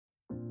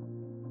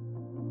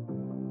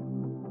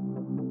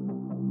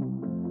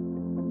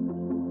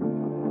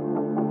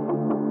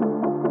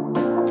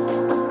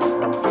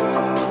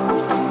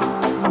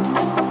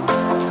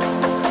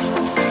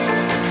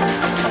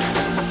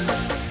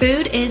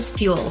Food is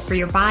fuel for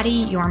your body,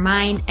 your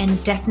mind,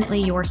 and definitely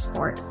your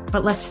sport.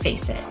 But let's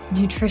face it,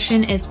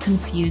 nutrition is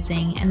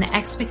confusing, and the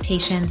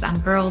expectations on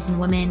girls and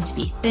women to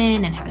be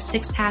thin and have a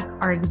six-pack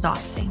are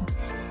exhausting.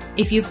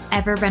 If you've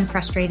ever been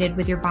frustrated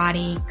with your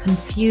body,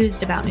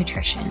 confused about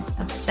nutrition,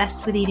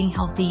 obsessed with eating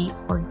healthy,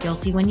 or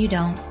guilty when you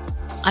don't,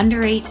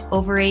 underate,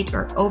 overate,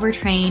 or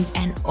overtrained,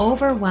 and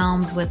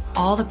overwhelmed with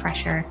all the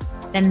pressure,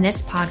 then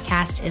this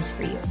podcast is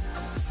for you.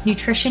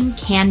 Nutrition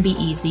can be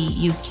easy.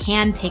 You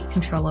can take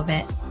control of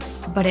it,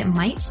 but it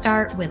might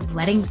start with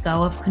letting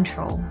go of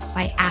control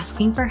by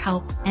asking for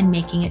help and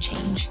making a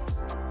change.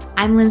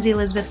 I'm Lindsay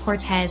Elizabeth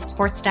Cortez,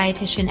 sports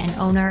dietitian and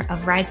owner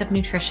of Rise Up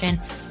Nutrition,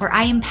 where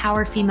I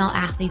empower female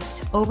athletes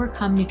to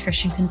overcome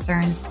nutrition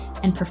concerns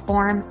and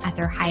perform at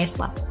their highest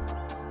level,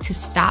 to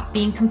stop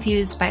being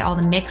confused by all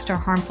the mixed or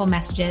harmful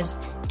messages,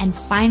 and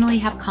finally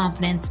have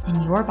confidence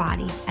in your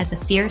body as a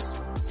fierce,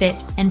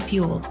 fit, and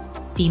fueled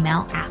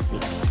female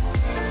athlete.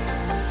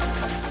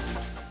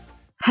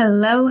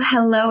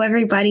 Hello,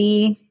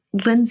 everybody.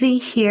 Lindsay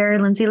here,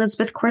 Lindsay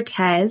Elizabeth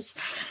Cortez.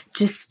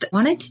 Just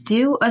wanted to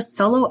do a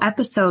solo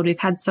episode. We've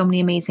had so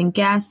many amazing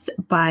guests,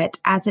 but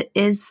as it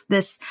is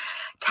this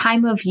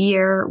time of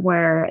year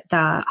where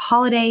the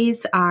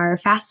holidays are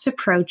fast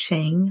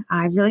approaching,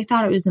 I really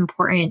thought it was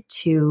important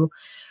to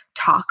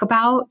talk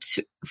about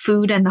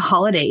food and the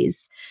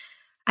holidays.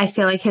 I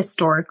feel like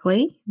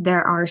historically,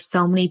 there are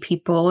so many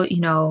people,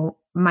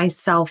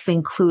 myself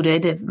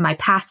included, my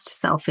past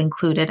self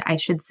included, I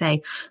should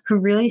say,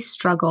 who really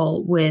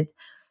struggle with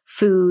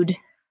food,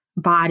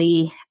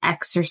 body,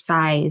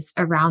 exercise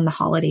around the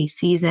holiday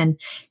season,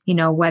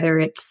 whether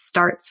it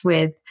starts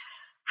with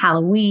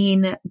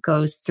Halloween,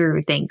 goes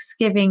through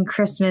Thanksgiving,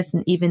 Christmas,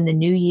 and even the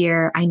New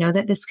Year. I know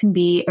that this can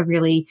be a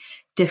really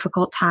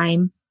difficult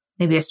time,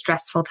 maybe a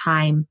stressful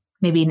time,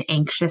 maybe an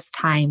anxious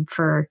time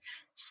for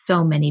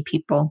so many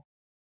people.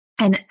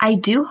 And I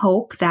do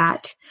hope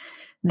that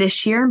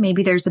this year,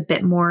 maybe there's a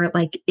bit more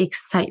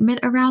excitement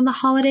around the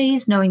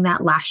holidays, knowing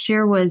that last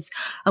year was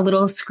a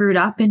little screwed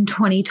up in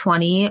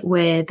 2020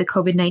 with the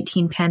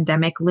COVID-19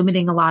 pandemic,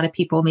 limiting a lot of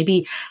people,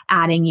 maybe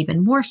adding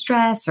even more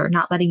stress or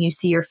not letting you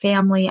see your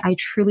family. I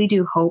truly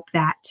do hope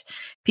that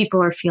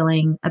people are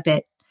feeling a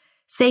bit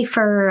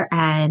safer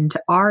and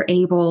are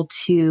able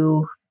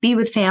to be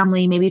with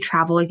family, maybe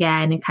travel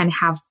again and kind of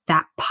have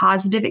that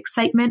positive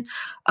excitement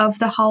of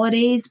the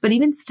holidays. But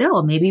even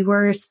still, maybe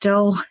we're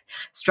still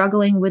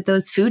struggling with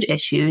those food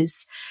issues.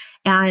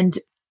 And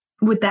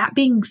with that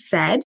being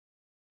said,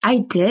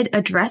 I did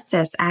address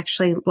this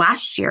actually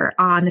last year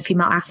on the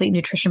Female Athlete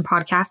Nutrition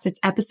Podcast. It's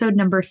episode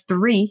number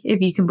 3,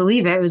 if you can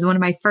believe it. It was one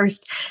of my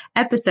first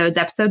episodes,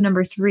 episode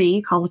number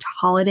 3, called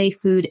Holiday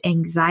Food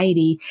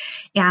Anxiety.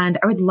 And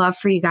I would love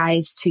for you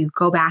guys to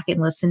go back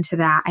and listen to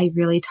that. I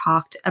really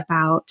talked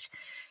about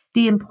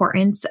the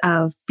importance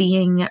of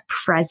being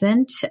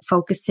present,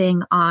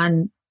 focusing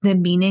on the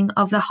meaning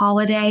of the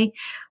holiday.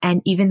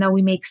 And even though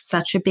we make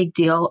such a big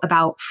deal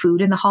about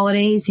food in the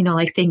holidays,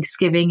 like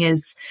Thanksgiving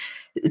is,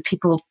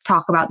 people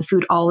talk about the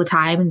food all the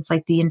time. And it's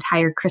like the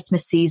entire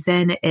Christmas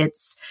season.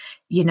 It's,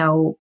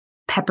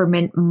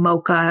 peppermint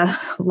mocha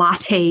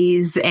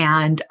lattes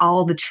and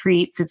all the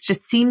treats. It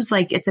just seems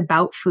like it's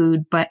about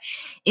food. But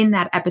in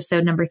that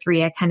episode number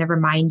 3, I kind of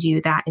remind you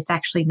that it's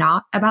actually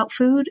not about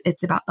food.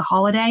 It's about the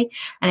holiday.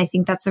 And I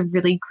think that's a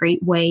really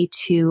great way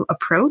to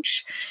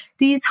approach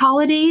these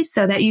holidays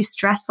so that you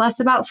stress less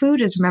about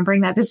food, is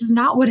remembering that this is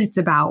not what it's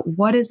about.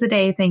 What is the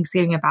day of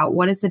Thanksgiving about?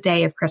 What is the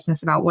day of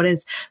Christmas about? What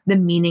is the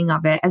meaning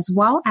of it? As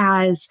well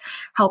as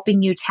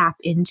helping you tap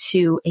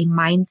into a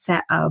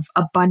mindset of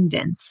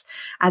abundance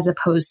as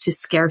opposed to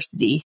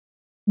scarcity.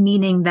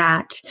 Meaning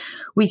that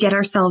we get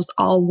ourselves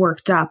all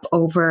worked up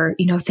over,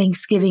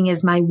 Thanksgiving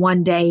is my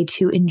one day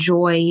to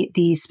enjoy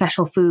these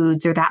special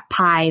foods or that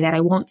pie that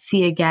I won't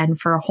see again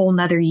for a whole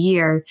nother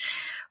year.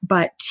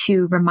 But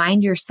to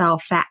remind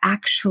yourself that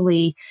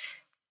actually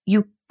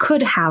you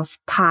could have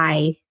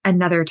pie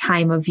another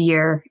time of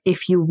year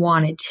if you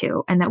wanted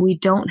to, and that we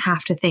don't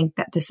have to think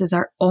that this is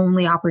our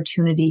only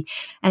opportunity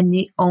and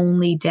the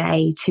only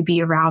day to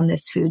be around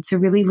this food. So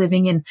really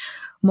living in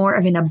more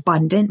of an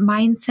abundant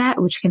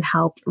mindset, which can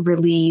help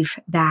relieve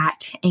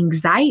that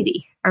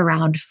anxiety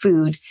around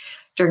food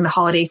during the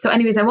holidays. So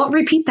anyways, I won't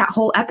repeat that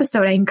whole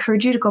episode. I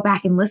encourage you to go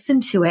back and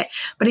listen to it,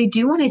 but I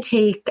do want to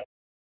take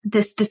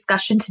this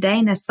discussion today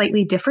in a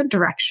slightly different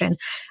direction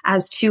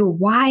as to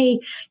why,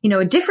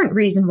 a different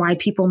reason why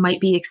people might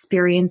be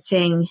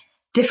experiencing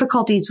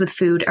difficulties with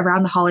food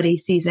around the holiday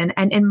season.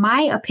 And in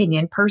my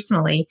opinion,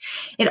 personally,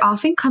 it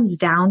often comes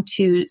down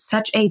to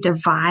such a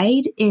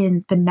divide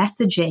in the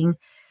messaging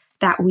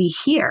that we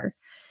hear.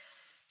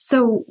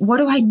 So what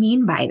do I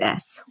mean by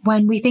this?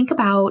 When we think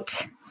about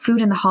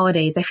food in the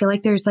holidays, I feel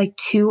like there's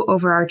 2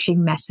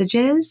 overarching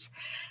messages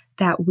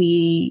that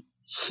we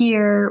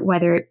hear,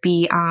 whether it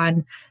be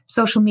on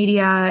social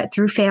media,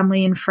 through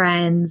family and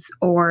friends,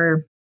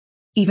 or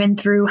even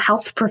through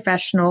health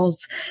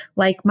professionals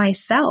like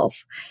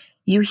myself.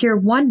 You hear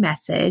one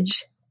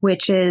message,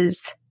 which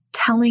is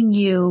telling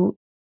you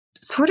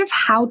sort of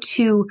how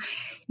to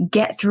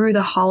get through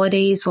the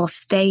holidays while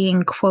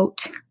staying,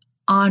 quote,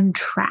 on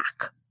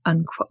track,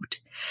 unquote,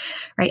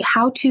 right?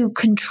 How to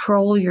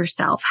control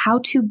yourself, how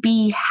to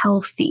be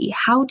healthy,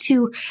 how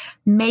to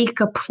make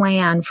a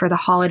plan for the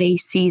holiday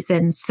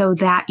season so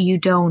that you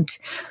don't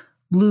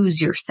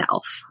lose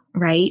yourself,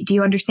 right? Do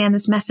you understand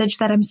this message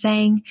that I'm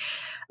saying?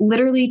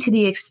 Literally to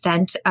the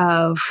extent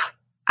of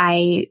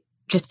I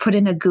just put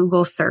in a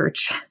Google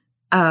search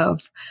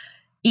of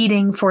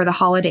eating for the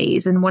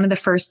holidays. And one of the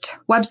first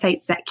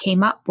websites that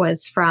came up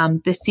was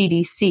from the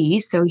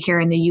CDC. So here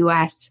in the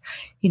US,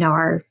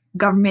 our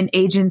government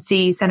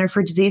agency, Center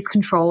for Disease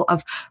Control,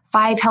 of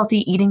 5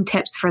 healthy eating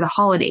tips for the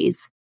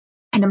holidays.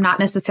 And I'm not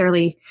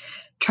necessarily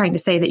trying to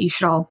say that you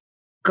should all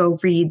go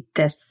read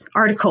this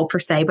article per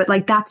se, but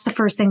that's the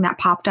first thing that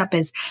popped up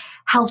is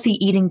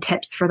healthy eating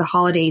tips for the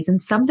holidays.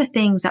 And some of the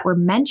things that were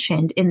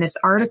mentioned in this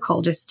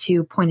article, just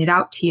to point it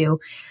out to you,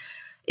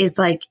 is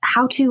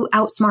how to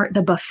outsmart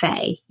the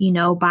buffet,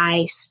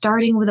 by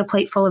starting with a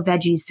plate full of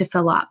veggies to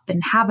fill up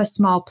and have a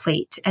small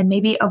plate and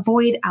maybe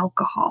avoid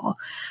alcohol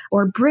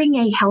or bring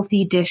a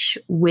healthy dish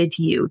with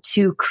you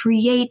to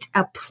create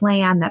a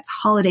plan that's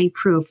holiday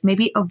proof,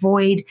 maybe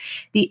avoid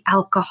the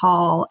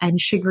alcohol and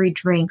sugary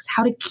drinks,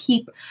 how to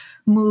keep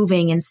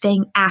moving and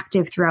staying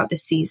active throughout the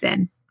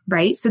season.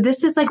 Right. So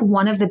this is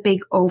one of the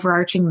big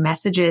overarching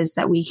messages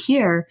that we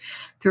hear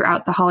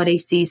throughout the holiday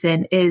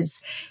season is,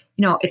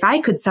 if I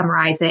could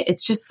summarize it,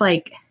 it's just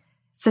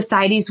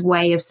society's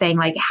way of saying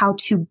how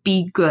to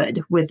be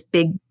good with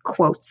big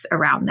quotes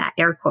around that,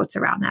 air quotes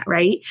around that,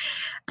 right?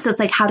 So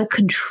it's how to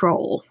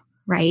control,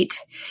 right?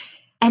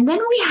 And then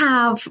we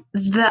have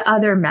the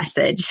other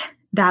message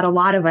that a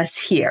lot of us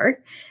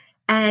hear.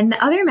 And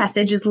the other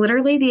message is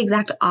literally the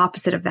exact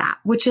opposite of that,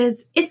 which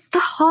is it's the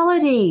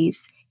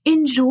holidays.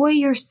 Enjoy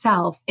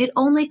yourself. It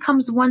only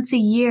comes once a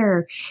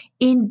year.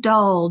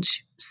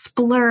 Indulge,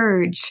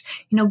 splurge,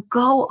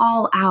 go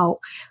all out.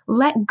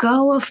 Let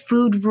go of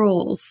food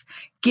rules.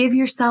 Give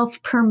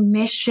yourself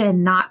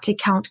permission not to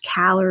count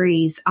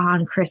calories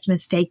on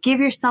Christmas Day. Give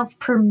yourself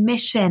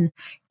permission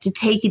to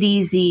take it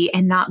easy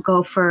and not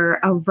go for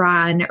a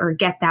run or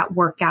get that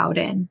workout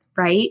in,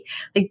 right?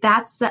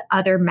 That's the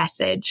other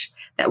message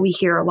that we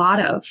hear a lot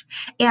of.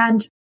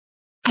 And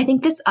I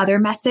think this other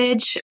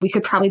message, we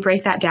could probably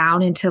break that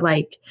down into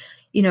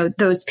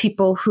those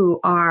people who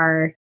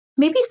are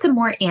maybe some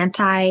more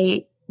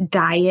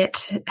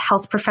anti-diet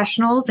health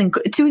professionals, and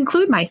to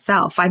include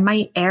myself. I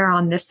might err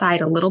on this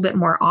side a little bit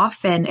more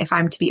often, if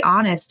I'm to be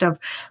honest, of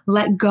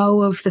let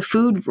go of the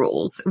food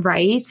rules,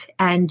 right?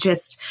 And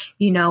just,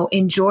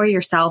 enjoy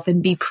yourself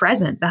and be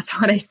present. That's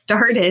what I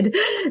started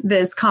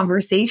this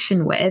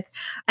conversation with.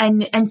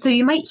 And so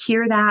you might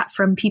hear that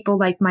from people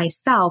like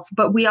myself,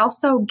 but we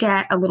also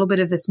get a little bit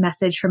of this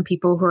message from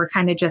people who are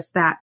kind of just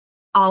that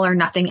all or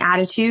nothing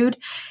attitude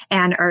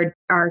and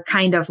are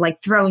kind of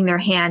throwing their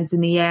hands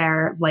in the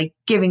air,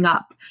 giving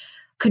up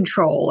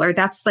control. Or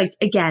that's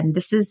again,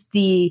 this is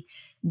the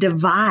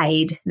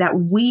divide that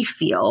we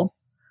feel,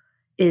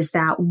 is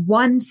that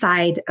one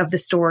side of the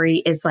story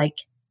is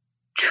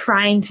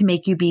trying to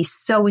make you be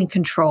so in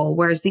control,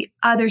 whereas the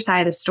other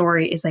side of the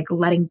story is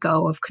letting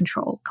go of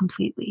control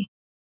completely.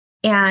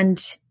 And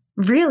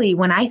really,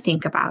 when I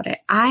think about it,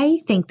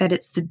 I think that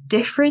it's the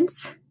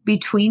difference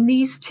between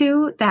these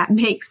two that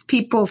makes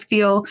people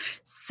feel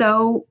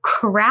so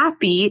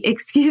crappy,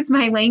 excuse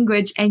my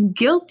language, and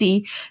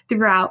guilty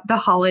throughout the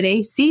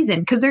holiday season,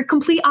 because they're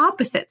complete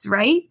opposites,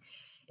 right?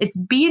 It's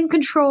be in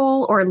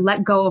control or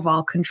let go of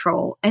all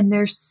control. And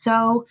they're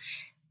so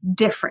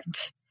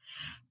different.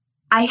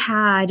 I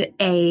had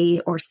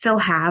or still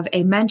have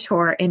a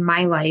mentor in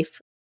my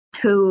life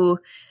who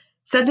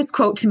said this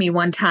quote to me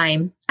one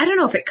time. I don't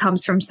know if it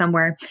comes from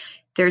somewhere.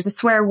 There's a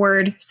swear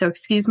word, so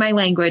excuse my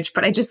language,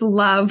 but I just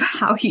love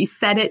how he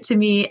said it to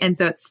me, and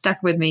so it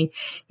stuck with me.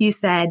 He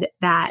said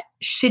that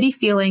shitty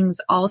feelings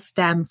all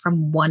stem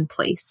from one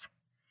place.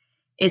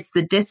 It's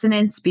the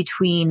dissonance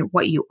between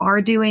what you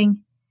are doing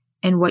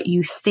and what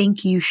you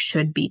think you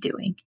should be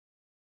doing.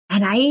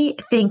 And I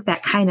think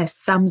that kind of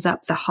sums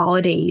up the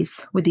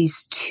holidays with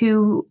these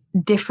two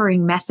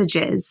differing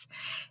messages.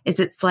 It's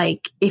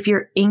if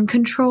you're in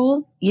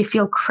control, you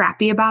feel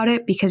crappy about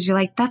it because you're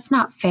that's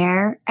not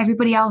fair.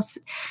 Everybody else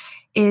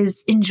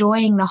is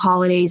enjoying the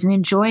holidays and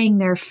enjoying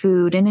their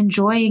food and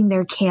enjoying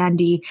their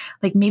candy.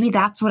 Maybe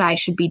that's what I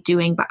should be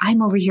doing, but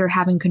I'm over here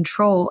having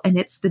control. And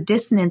it's the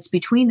dissonance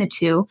between the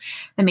two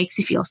that makes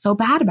you feel so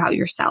bad about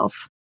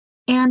yourself,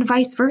 and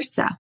vice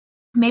versa.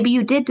 Maybe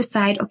you did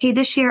decide, okay,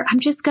 this year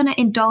I'm just going to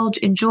indulge,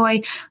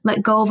 enjoy,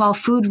 let go of all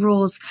food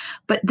rules.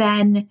 But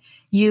then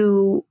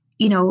you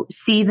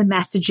see the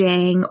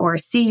messaging or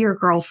see your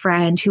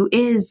girlfriend who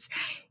is,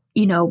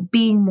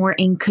 being more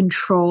in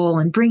control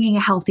and bringing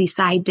a healthy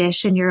side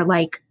dish. And you're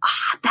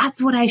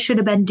that's what I should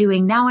have been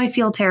doing. Now I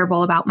feel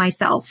terrible about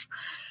myself,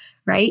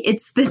 right?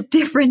 It's the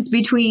difference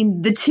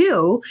between the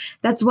two.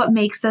 That's what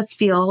makes us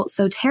feel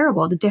so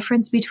terrible. The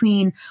difference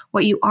between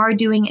what you are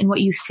doing and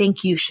what you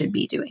think you should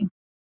be doing.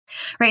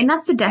 right? And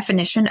that's the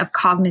definition of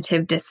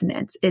cognitive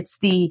dissonance. It's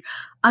the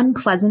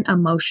unpleasant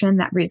emotion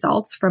that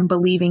results from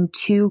believing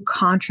two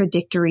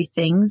contradictory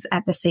things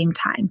at the same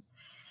time.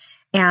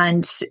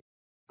 And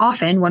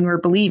often when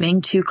we're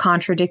believing two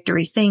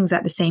contradictory things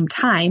at the same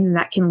time,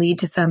 that can lead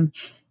to some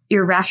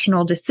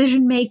irrational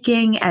decision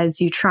making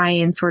as you try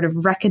and sort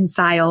of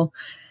reconcile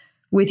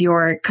with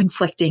your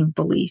conflicting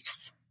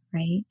beliefs,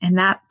 right? And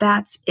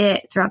that's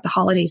it throughout the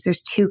holidays.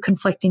 There's two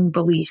conflicting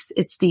beliefs.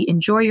 It's the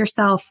enjoy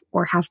yourself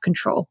or have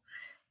control,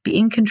 be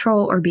in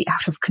control or be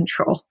out of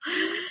control.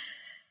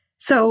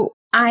 So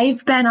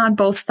I've been on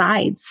both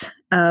sides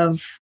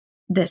of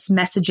this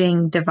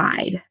messaging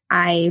divide.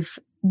 I've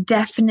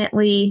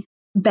definitely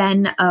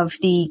been of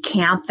the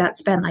camp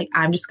that's been like,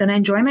 I'm just going to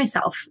enjoy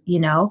myself,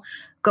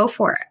 go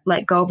for it.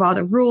 Let go of all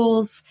the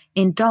rules,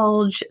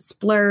 indulge,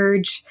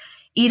 splurge,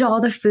 eat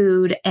all the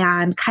food,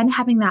 and kind of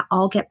having that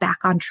I'll get back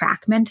on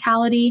track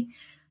mentality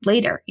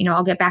later.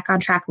 I'll get back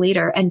on track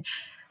later. And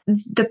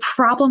the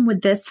problem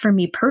with this for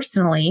me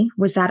personally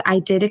was that I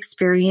did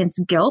experience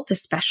guilt,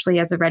 especially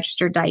as a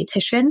registered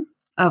dietitian,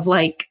 of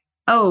like,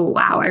 oh,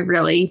 wow, I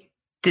really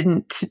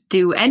didn't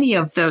do any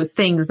of those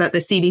things that the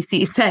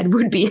CDC said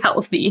would be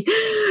healthy,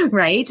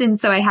 right? And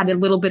so I had a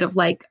little bit of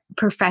like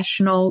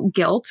professional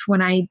guilt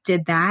when I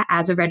did that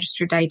as a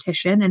registered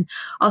dietitian. And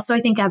also I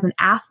think as an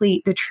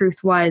athlete, the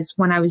truth was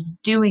when I was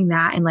doing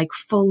that and like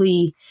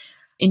fully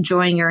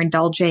enjoying or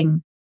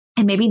indulging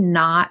and maybe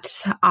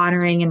not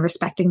honoring and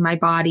respecting my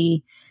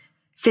body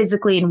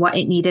physically and what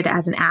it needed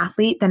as an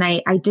athlete, then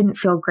I didn't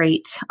feel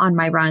great on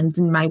my runs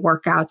and my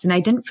workouts. And I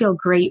didn't feel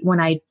great when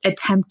I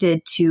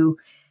attempted to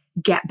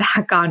get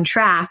back on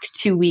track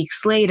 2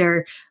 weeks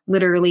later,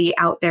 literally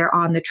out there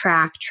on the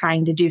track,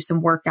 trying to do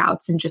some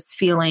workouts and just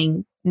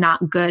feeling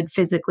not good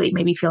physically,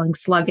 maybe feeling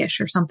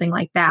sluggish or something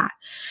like that.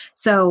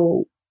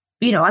 So,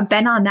 I've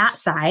been on that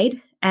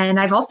side and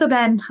I've also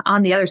been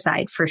on the other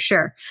side for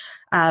sure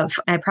I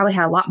probably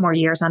had a lot more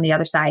years on the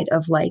other side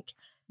of like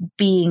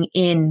being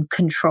in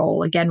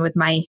control, again, with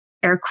my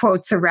air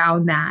quotes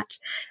around that,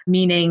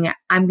 meaning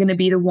I'm going to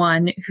be the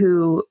one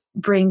who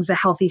brings a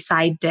healthy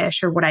side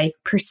dish, or what I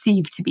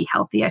perceive to be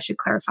healthy, I should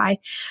clarify.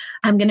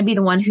 I'm going to be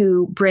the one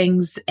who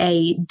brings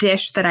a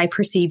dish that I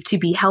perceive to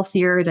be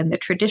healthier than the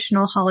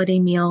traditional holiday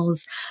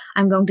meals.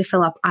 I'm going to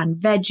fill up on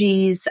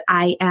veggies.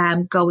 I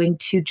am going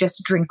to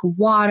just drink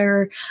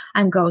water.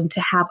 I'm going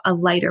to have a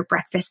lighter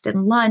breakfast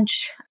and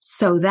lunch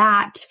so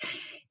that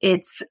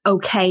it's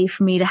okay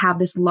for me to have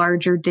this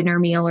larger dinner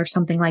meal or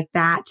something like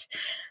that.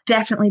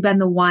 Definitely been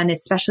the one,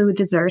 especially with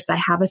desserts. I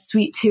have a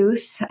sweet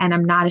tooth and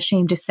I'm not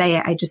ashamed to say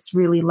it. I just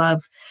really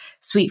love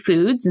sweet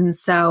foods. And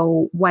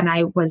so when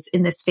I was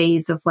in this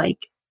phase of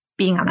like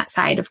being on that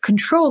side of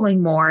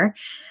controlling more,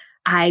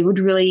 I would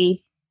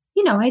really,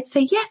 I'd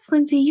say, yes,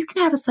 Lindsay, you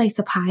can have a slice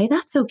of pie.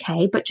 That's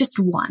okay. But just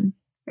one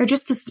or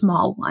just a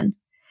small one.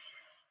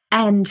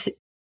 And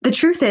the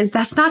truth is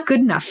that's not good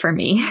enough for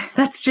me.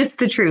 That's just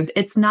the truth.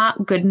 It's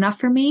not good enough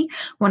for me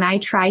when I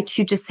try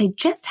to just say,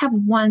 just have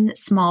one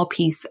small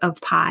piece of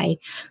pie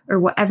or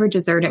whatever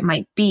dessert it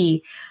might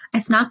be.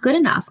 It's not good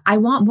enough. I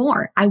want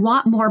more. I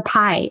want more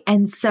pie.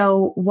 And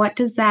so what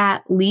does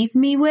that leave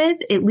me with?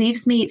 It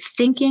leaves me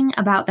thinking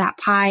about that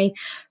pie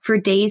for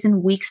days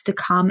and weeks to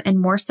come and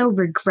more so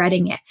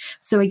regretting it.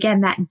 So again,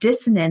 that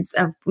dissonance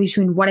of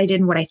between what I did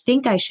and what I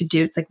think I should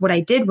do. It's like what I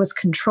did was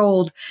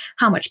controlled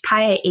how much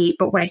pie I ate,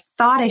 but what I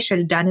thought I should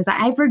have done is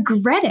I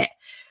regret it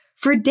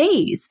for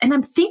days. And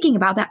I'm thinking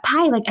about that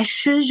pie, like I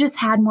should have just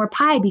had more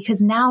pie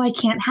because now I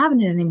can't have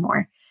it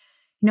anymore.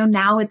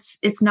 Now it's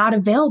not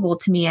available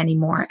to me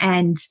anymore.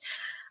 And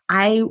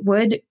I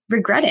would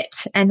regret it.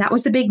 And that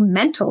was a big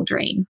mental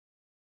drain.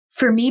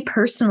 For me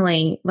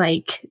personally,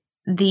 like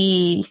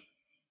the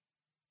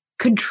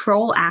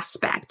control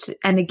aspect,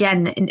 and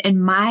again,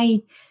 in my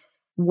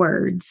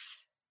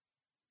words,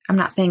 I'm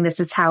not saying this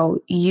is how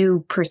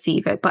you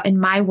perceive it, but in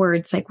my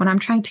words, like when I'm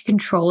trying to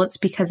control, it's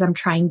because I'm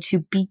trying to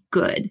be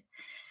good.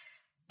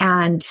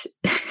 And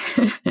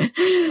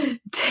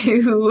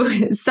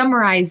to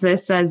summarize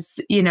this as,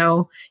 in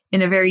a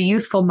very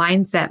youthful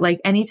mindset,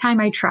 like anytime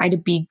I try to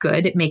be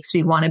good, it makes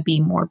me want to be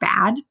more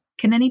bad.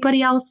 Can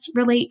anybody else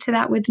relate to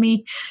that with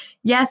me?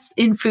 Yes,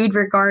 in food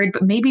regard,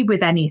 but maybe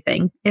with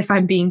anything, if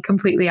I'm being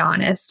completely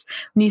honest.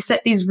 When you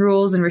set these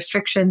rules and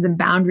restrictions and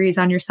boundaries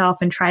on yourself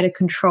and try to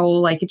control,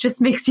 like it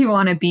just makes you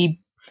want to be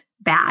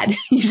bad.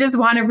 You just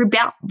want to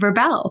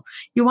rebel.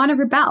 You want to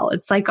rebel.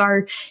 It's like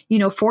our,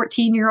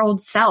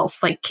 14-year-old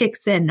self like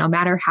kicks in no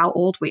matter how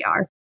old we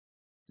are.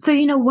 So,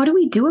 what do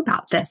we do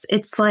about this?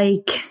 It's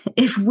like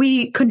if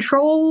we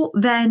control,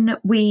 then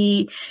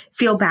we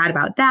feel bad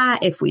about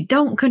that. If we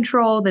don't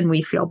control, then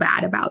we feel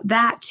bad about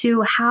that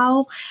too.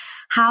 How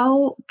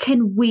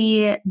can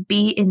we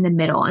be in the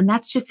middle? And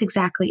that's just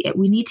exactly it.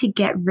 We need to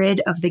get rid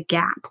of the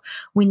gap.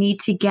 We need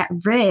to get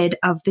rid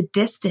of the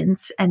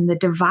distance and the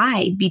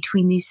divide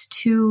between these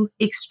two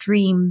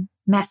extreme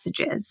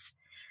messages.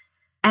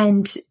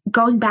 And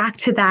going back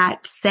to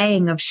that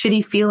saying of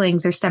shitty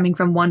feelings are stemming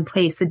from one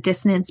place, the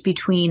dissonance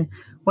between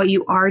what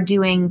you are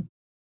doing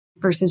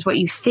versus what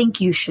you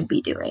think you should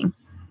be doing.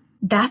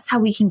 that's how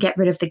we can get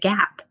rid of the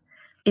gap.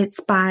 It's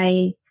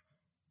by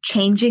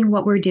changing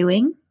what we're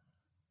doing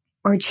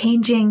or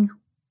changing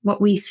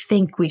what we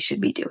think we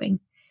should be doing.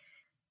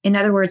 In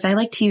other words, I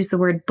like to use the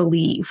word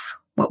believe,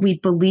 what we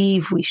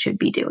believe we should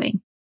be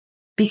doing,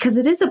 because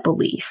it is a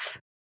belief.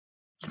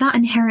 It's not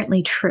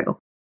inherently true.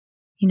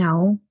 You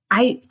know,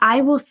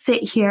 I will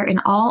sit here in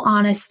all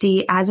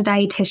honesty as a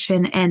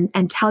dietitian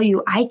and tell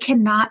you, I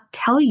cannot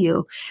tell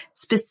you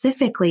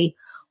specifically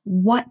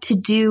what to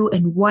do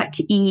and what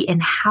to eat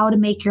and how to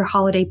make your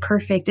holiday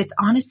perfect. It's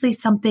honestly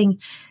something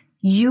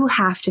you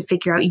have to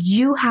figure out.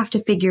 You have to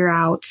figure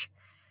out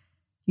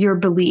your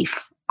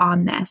belief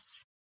on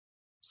this.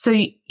 So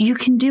you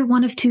can do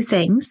one of two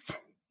things.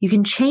 You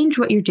can change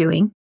what you're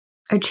doing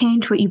or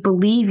change what you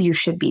believe you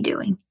should be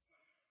doing.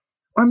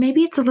 Or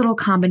maybe it's a little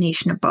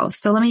combination of both.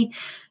 So let me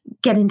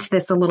get into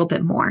this a little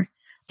bit more.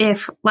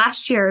 If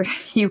last year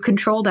you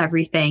controlled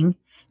everything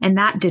and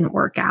that didn't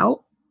work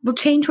out, well,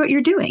 change what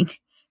you're doing.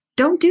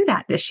 Don't do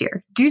that this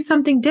year. Do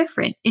something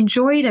different.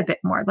 Enjoy it a bit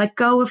more. Let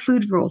go of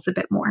food rules a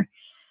bit more.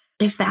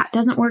 If that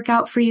doesn't work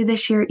out for you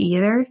this year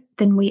either,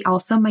 then we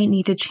also might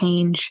need to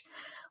change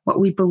what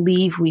we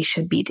believe we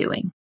should be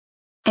doing.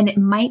 And it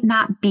might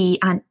not be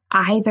on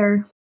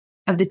either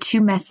of the two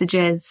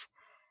messages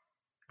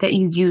that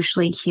you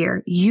usually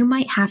hear. You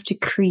might have to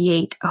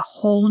create a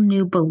whole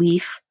new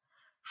belief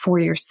for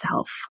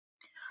yourself.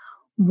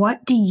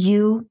 What do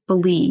you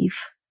believe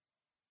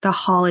the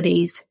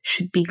holidays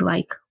should be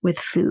like with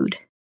food?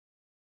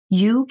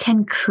 You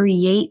can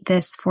create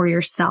this for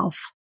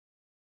yourself.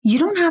 You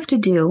don't have to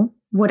do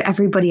what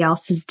everybody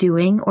else is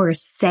doing or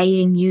is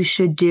saying you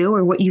should do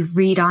or what you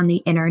read on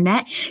the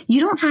internet.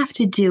 You don't have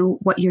to do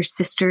what your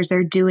sisters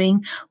are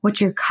doing, what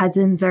your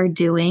cousins are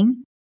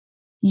doing.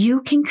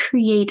 You can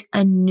create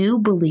a new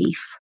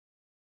belief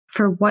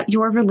for what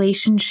your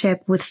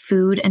relationship with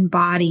food and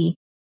body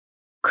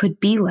could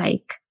be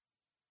like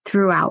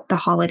throughout the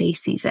holiday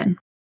season.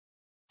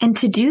 And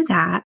to do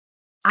that,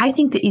 I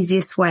think the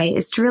easiest way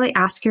is to really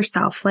ask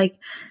yourself, like,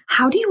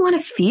 how do you want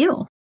to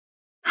feel?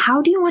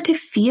 How do you want to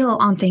feel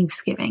on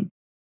Thanksgiving?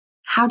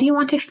 How do you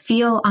want to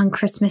feel on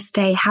Christmas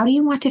Day? How do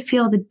you want to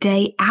feel the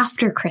day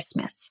after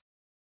Christmas?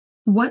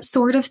 What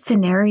sort of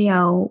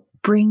scenario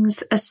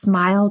brings a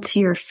smile to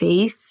your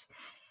face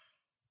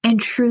and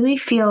truly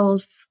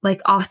feels like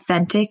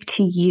authentic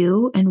to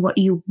you and what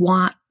you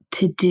want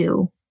to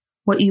do,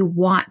 what you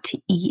want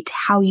to eat,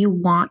 how you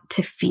want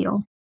to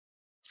feel?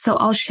 So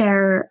I'll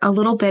share a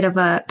little bit of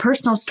a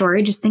personal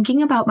story, just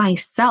thinking about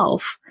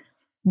myself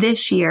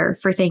this year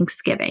for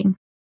Thanksgiving.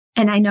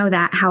 And I know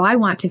that how I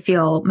want to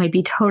feel might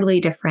be totally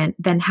different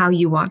than how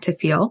you want to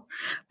feel,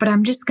 but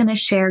I'm just going to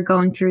share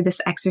going through this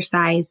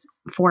exercise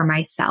for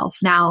myself.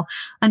 Now,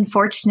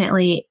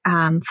 unfortunately,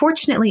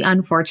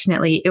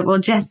 it will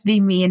just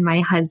be me and my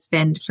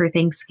husband for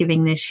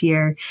Thanksgiving this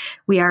year.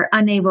 We are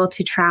unable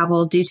to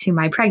travel due to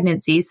my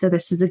pregnancy, so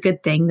this is a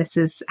good thing. This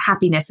is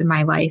happiness in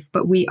my life,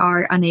 but we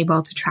are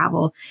unable to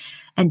travel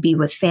and be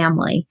with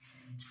family.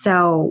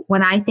 So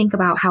when I think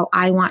about how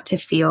I want to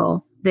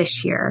feel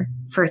this year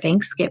for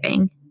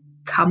Thanksgiving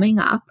coming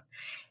up,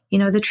 you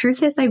know, the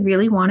truth is I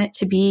really want it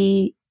to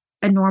be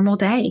a normal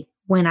day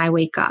when I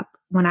wake up.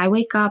 When I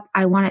wake up,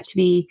 I want it to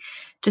be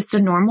just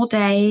a normal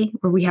day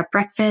where we have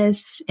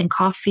breakfast and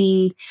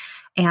coffee,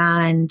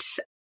 and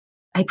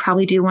I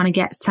probably do want to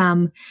get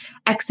some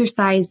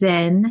exercise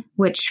in,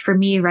 which for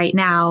me right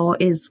now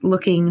is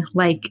looking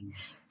like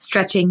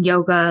stretching,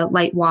 yoga,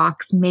 light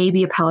walks,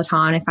 maybe a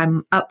Peloton if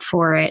I'm up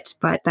for it.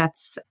 But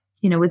that's,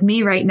 you know, with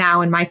me right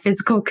now in my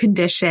physical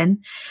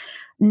condition,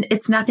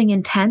 it's nothing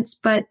intense,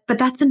 but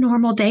that's a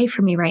normal day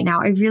for me right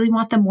now. I really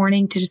want the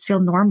morning to just feel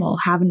normal,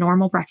 have a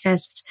normal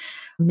breakfast,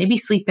 maybe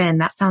sleep in.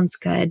 That sounds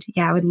good.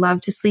 Yeah, I would love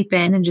to sleep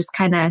in and just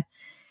kind of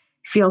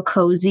feel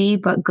cozy,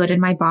 but good in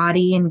my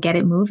body and get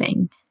it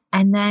moving.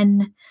 And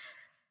then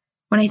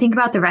when I think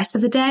about the rest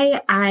of the day,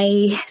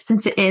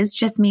 since it is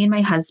just me and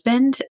my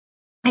husband,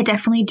 I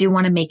definitely do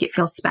want to make it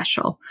feel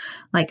special.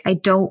 Like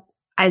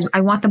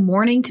I want the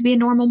morning to be a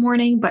normal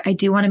morning, but I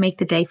do want to make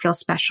the day feel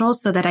special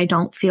so that I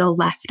don't feel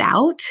left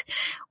out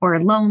or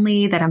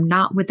lonely, that I'm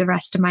not with the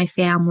rest of my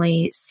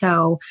family.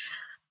 So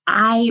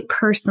I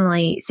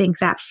personally think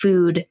that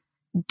food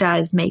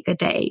does make a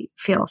day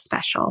feel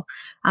special,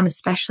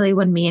 especially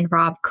when me and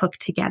Rob cook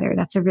together.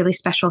 That's a really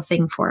special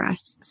thing for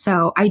us.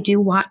 So I do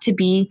want to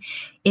be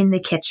in the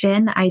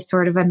kitchen. I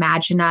sort of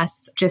imagine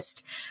us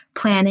just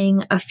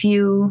planning a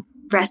few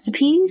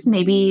recipes,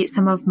 maybe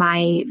some of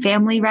my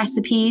family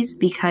recipes,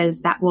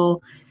 because that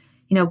will,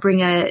 you know,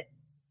 bring a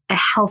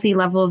healthy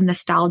level of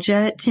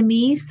nostalgia to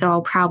me. So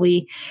I'll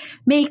probably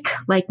make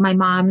like my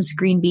mom's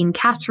green bean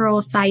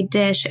casserole side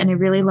dish. And I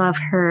really love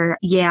her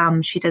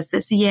yam. She does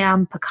this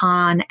yam,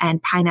 pecan,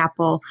 and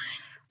pineapple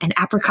and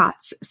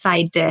apricots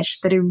side dish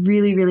that I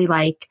really, really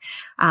like.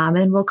 And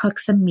then we'll cook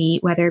some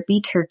meat, whether it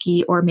be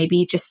turkey or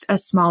maybe just a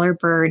smaller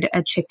bird,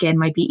 a chicken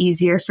might be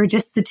easier for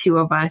just the two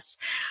of us.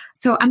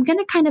 So I'm going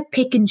to kind of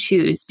pick and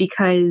choose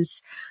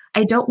because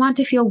I don't want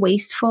to feel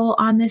wasteful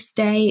on this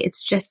day.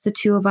 It's just the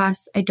two of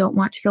us. I don't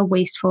want to feel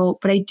wasteful,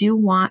 but I do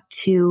want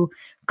to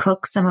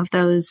cook some of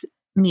those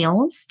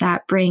meals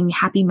that bring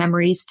happy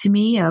memories to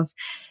me of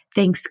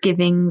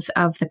Thanksgivings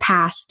of the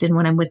past and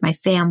when I'm with my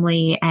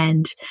family.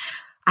 And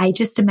I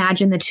just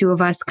imagine the two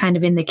of us kind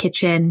of in the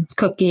kitchen,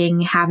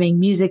 cooking, having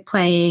music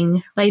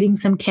playing, lighting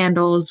some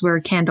candles. We're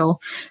a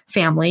candle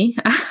family.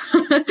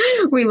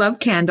 We love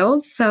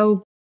candles.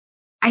 So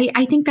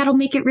I think that'll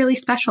make it really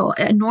special.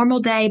 A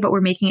normal day, but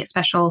we're making it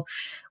special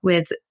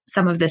with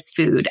some of this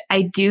food.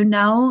 I do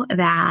know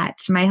that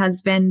my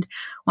husband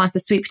wants a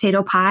sweet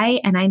potato pie,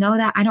 and I know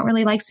that I don't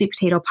really like sweet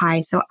potato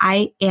pie. So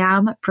I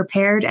am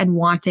prepared and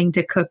wanting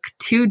to cook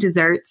 2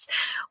 desserts,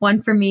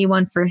 one for me,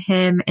 one for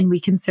him, and we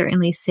can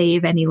certainly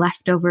save any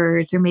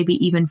leftovers or maybe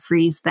even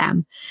freeze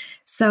them.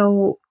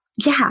 So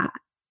yeah,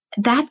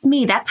 that's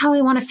me. That's how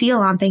I want to feel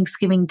on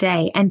Thanksgiving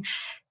Day. And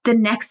the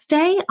next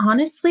day,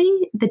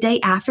 honestly, the day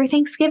after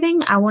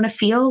Thanksgiving, I want to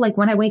feel like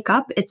when I wake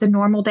up, it's a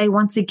normal day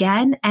once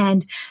again.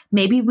 And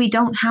maybe we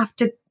don't have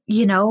to,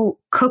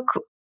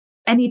 cook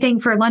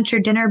anything for lunch or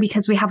dinner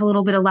because we have a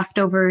little bit of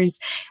leftovers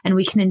and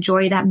we can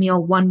enjoy that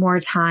meal one more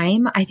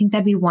time. I think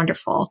that'd be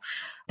wonderful.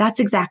 That's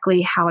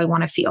exactly how I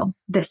want to feel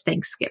this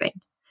Thanksgiving.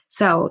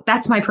 So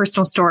that's my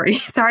personal story.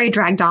 Sorry, I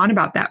dragged on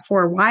about that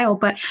for a while,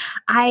 but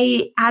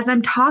as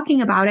I'm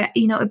talking about it,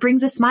 it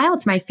brings a smile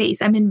to my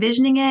face. I'm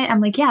envisioning it.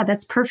 I'm like, yeah,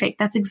 that's perfect.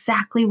 That's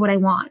exactly what I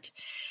want.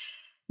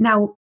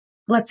 Now,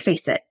 let's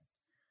face it.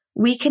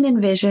 We can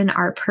envision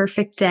our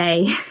perfect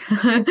day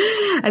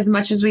as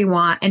much as we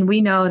want, and we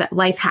know that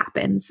life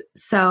happens.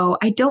 So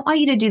I don't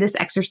want you to do this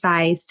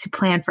exercise to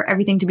plan for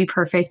everything to be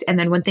perfect. And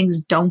then when things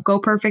don't go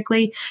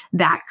perfectly,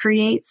 that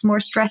creates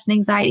more stress and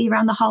anxiety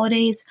around the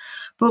holidays.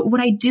 But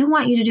what I do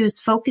want you to do is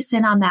focus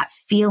in on that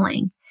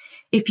feeling.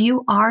 If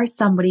you are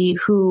somebody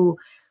who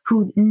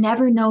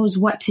never knows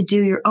what to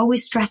do, you're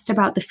always stressed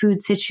about the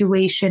food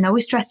situation,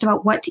 always stressed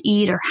about what to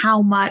eat or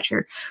how much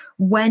or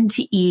when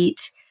to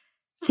eat,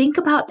 think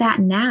about that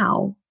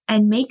now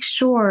and make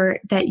sure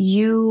that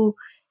you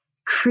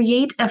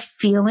create a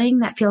feeling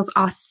that feels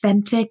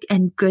authentic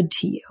and good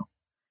to you,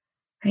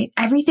 right?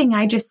 Everything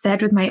I just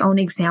said with my own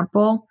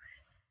example,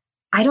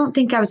 I don't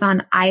think I was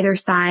on either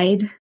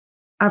side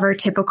of our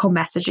typical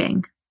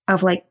messaging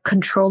of like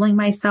controlling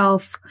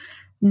myself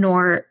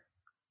nor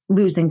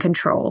losing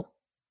control,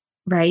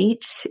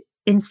 right?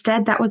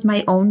 Instead, that was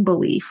my own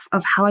belief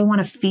of how I want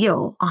to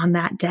feel on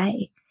that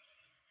day.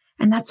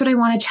 And that's what I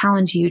want to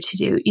challenge you to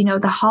do.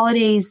 The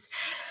holidays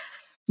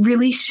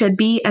really should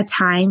be a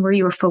time where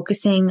you are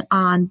focusing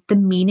on the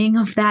meaning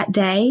of that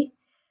day,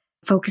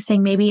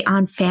 focusing maybe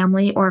on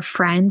family or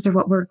friends or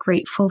what we're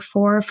grateful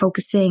for,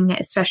 focusing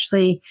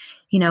especially,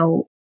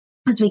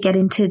 as we get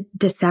into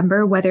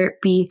December, whether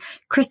it be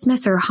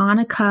Christmas or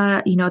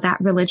Hanukkah, that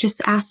religious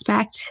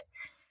aspect,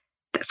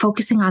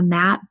 focusing on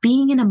that,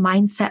 being in a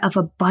mindset of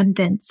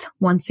abundance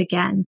once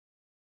again.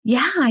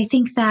 Yeah, I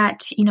think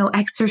that,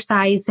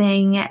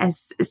 exercising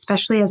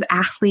especially as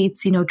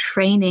athletes,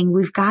 training,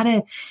 we've got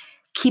to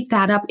keep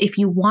that up if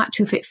you want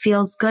to, if it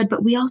feels good,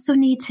 but we also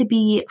need to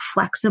be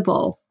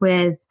flexible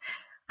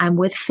I'm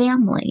with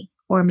family,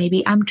 or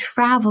maybe I'm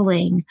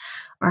traveling,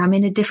 or I'm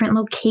in a different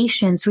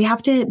location. So we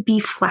have to be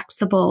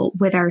flexible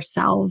with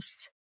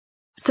ourselves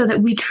so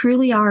that we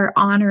truly are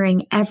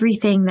honoring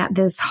everything that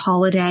this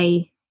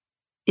holiday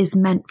is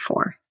meant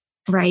for,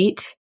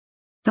 right?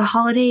 The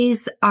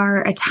holidays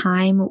are a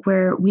time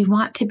where we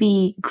want to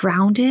be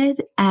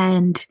grounded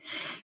and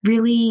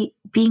really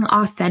being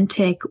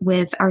authentic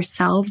with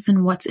ourselves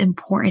and what's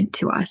important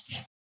to us.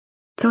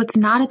 So it's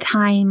not a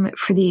time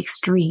for the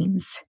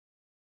extremes.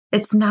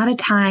 It's not a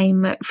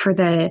time for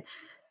the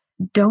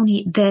don't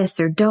eat this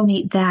or don't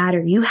eat that,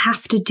 or you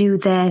have to do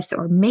this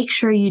or make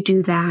sure you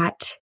do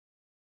that.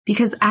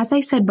 Because as I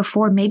said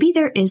before, maybe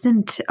there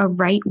isn't a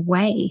right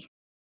way.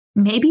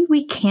 Maybe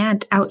we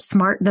can't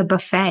outsmart the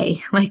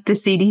buffet like the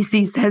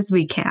CDC says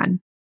we can.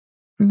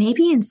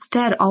 Maybe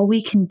instead, all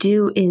we can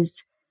do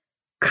is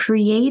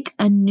create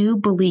a new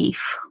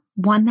belief,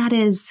 one that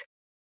is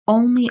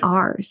only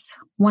ours,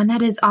 one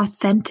that is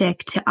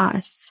authentic to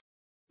us.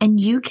 And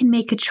you can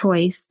make a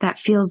choice that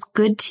feels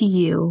good to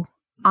you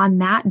on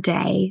that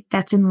day,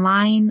 that's in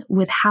line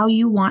with how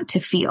you want to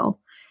feel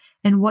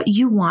and what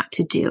you want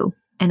to do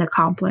and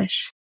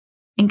accomplish.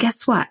 And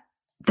guess what?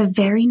 The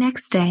very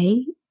next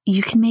day,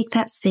 you can make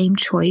that same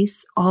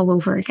choice all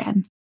over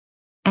again.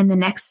 And the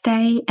next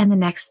day and the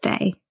next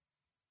day,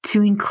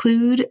 to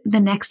include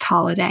the next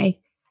holiday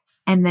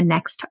and the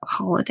next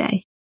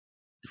holiday.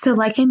 So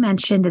like I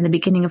mentioned in the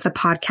beginning of the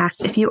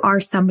podcast, if you are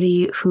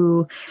somebody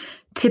who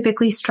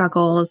typically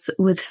struggles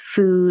with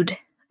food,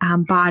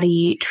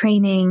 body,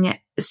 training,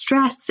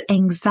 stress,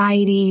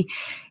 anxiety,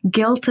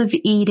 guilt of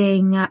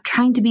eating,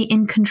 trying to be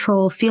in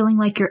control, feeling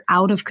like you're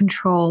out of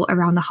control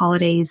around the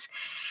holidays,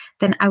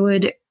 then I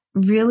would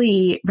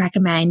really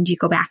recommend you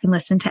go back and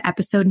listen to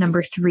episode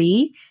number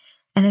 3,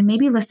 and then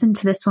maybe listen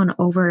to this one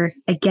over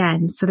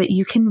again so that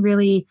you can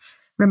really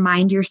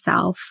remind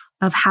yourself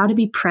of how to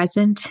be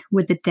present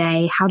with the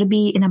day, how to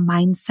be in a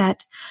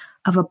mindset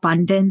of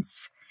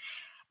abundance,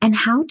 and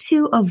how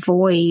to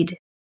avoid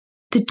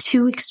the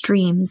two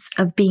extremes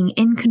of being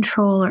in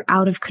control or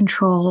out of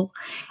control,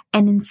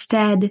 and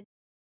instead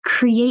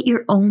create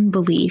your own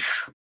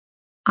belief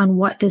on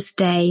what this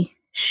day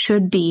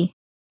should be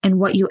and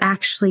what you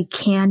actually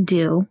can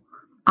do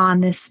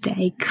on this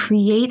day.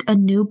 Create a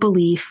new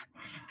belief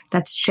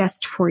that's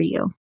just for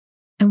you.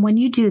 And when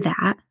you do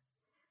that,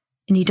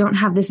 and you don't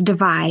have this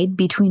divide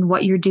between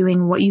what you're doing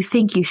and what you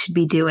think you should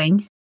be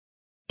doing,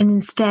 and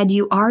instead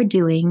you are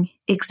doing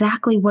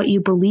exactly what you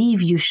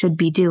believe you should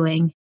be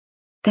doing,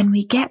 then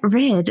we get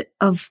rid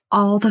of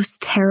all those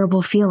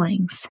terrible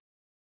feelings.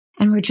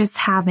 And we're just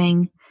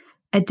having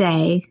a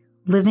day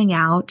living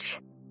out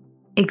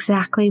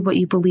exactly what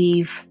you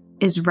believe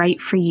is right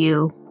for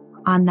you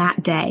on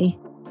that day,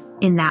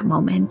 in that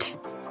moment,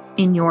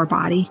 in your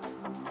body,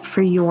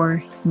 for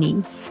your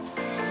needs.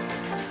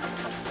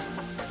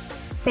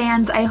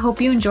 Fans, I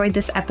hope you enjoyed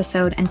this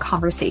episode and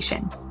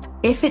conversation.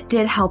 If it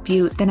did help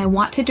you, then I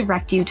want to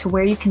direct you to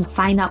where you can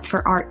sign up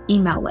for our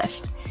email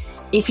list.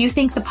 If you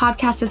think the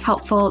podcast is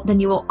helpful,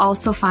 then you will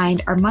also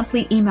find our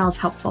monthly emails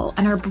helpful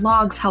and our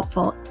blogs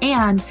helpful.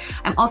 And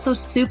I'm also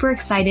super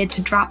excited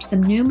to drop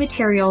some new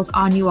materials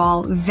on you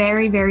all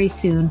very, very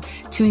soon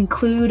to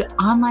include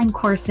online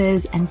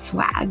courses and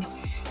swag.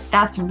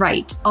 That's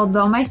right.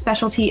 Although my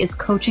specialty is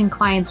coaching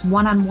clients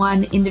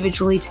one-on-one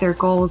individually to their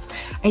goals,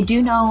 I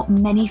do know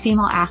many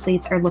female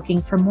athletes are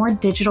looking for more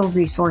digital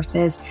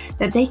resources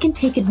that they can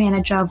take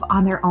advantage of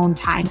on their own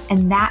time.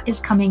 And that is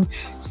coming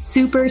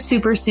super,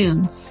 super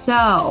soon.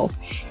 So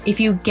if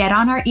you get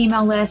on our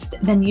email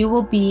list, then you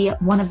will be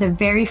one of the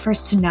very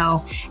first to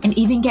know and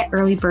even get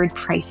early bird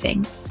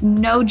pricing.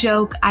 No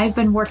joke. I've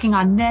been working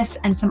on this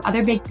and some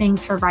other big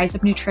things for Rise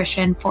Up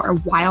Nutrition for a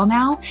while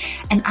now.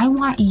 And I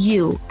want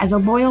you, as a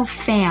loyal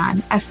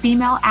fan, a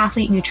female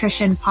athlete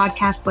nutrition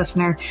podcast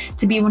listener,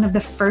 to be one of the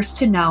first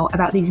to know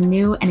about these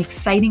new and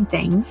exciting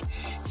things.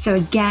 So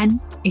again,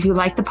 if you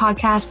like the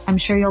podcast, I'm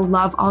sure you'll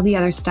love all the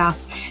other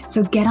stuff.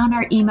 So get on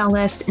our email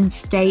list and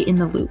stay in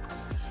the loop.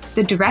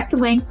 The direct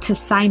link to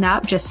sign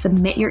up, just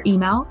submit your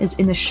email, is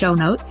in the show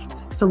notes.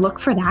 So look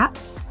for that.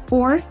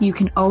 Or you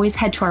can always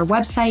head to our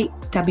website,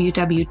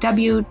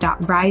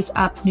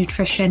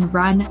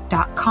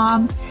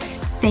 www.riseupnutritionrun.com.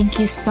 Thank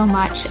you so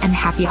much and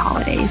happy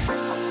holidays.